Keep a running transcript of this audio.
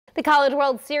The College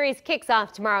World Series kicks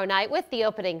off tomorrow night with the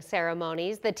opening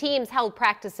ceremonies. The teams held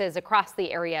practices across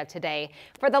the area today.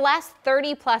 For the last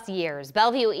 30-plus years,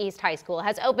 Bellevue East High School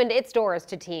has opened its doors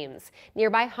to teams.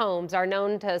 Nearby homes are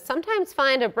known to sometimes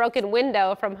find a broken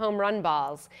window from home run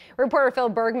balls. Reporter Phil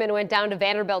Bergman went down to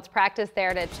Vanderbilt's practice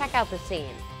there to check out the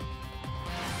scene.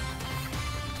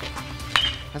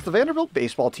 As the Vanderbilt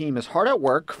baseball team is hard at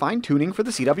work fine-tuning for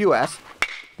the CWS,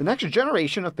 the next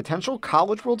generation of potential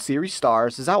College World Series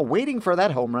stars is out waiting for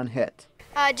that home run hit.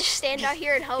 Just stand out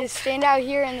here and hope. Just stand out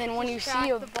here, and then when you see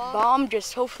a bomb,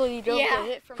 just hopefully you don't get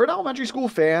hit from. For an elementary school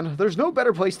fan, there's no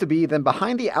better place to be than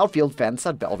behind the outfield fence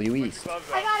at Bellevue East.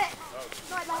 I got it.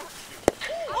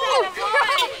 Oh!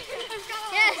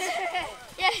 Yes.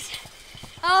 Yes.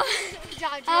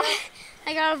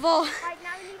 I got a ball.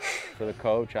 For the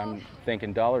coach, I'm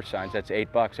thinking dollar signs. That's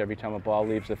 $8 every time a ball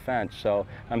leaves the fence. So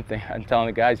I'm telling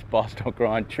the guys, balls don't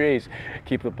grow on trees.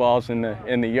 Keep the balls in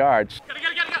the yards.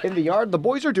 In the yard, the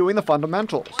boys are doing the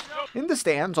fundamentals. In the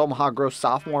stands, Omaha Gross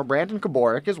sophomore Brandon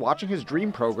Kaborik is watching his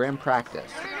dream program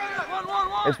practice.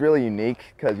 It's really unique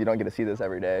because you don't get to see this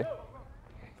every day,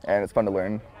 and it's fun to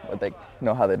learn what they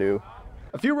know how they do.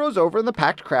 A few rows over in the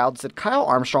packed crowd sit Kyle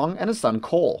Armstrong and his son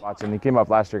Cole. Watching, he came up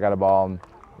last year, got a ball, and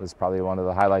was probably one of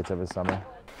the highlights of his summer.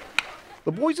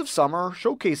 The boys of summer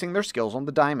showcasing their skills on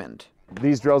the diamond.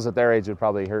 These drills at their age would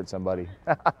probably hurt somebody.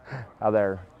 How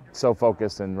they're so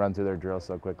focused and run through their drills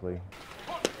so quickly.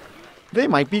 They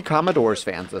might be Commodores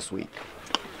fans this week.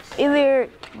 Either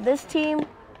this team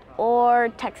or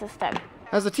Texas Tech.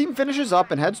 As the team finishes up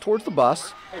and heads towards the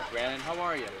bus, Hey Brandon, how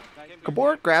are you?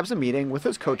 Kaborik grabs a meeting with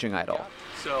his coaching idol.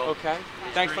 So, Okay.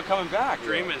 Thanks for coming back.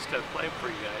 dream is to play for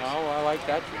you guys. Oh, I like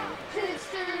that dream.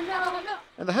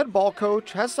 And the head ball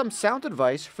coach has some sound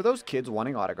advice for those kids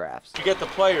wanting autographs. You get the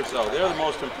players, though. They're the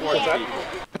most important people.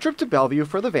 A trip to Bellevue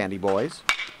for the Vandy boys.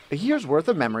 A year's worth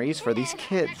of memories for these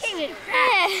kids.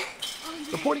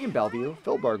 Reporting in Bellevue,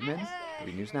 Phil Bergman,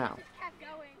 3 News Now.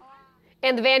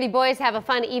 And the Vandy boys have a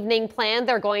fun evening planned.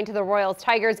 They're going to the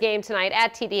Royals-Tigers game tonight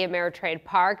at TD Ameritrade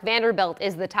Park. Vanderbilt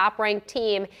is the top-ranked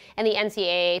team in the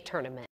NCAA tournament.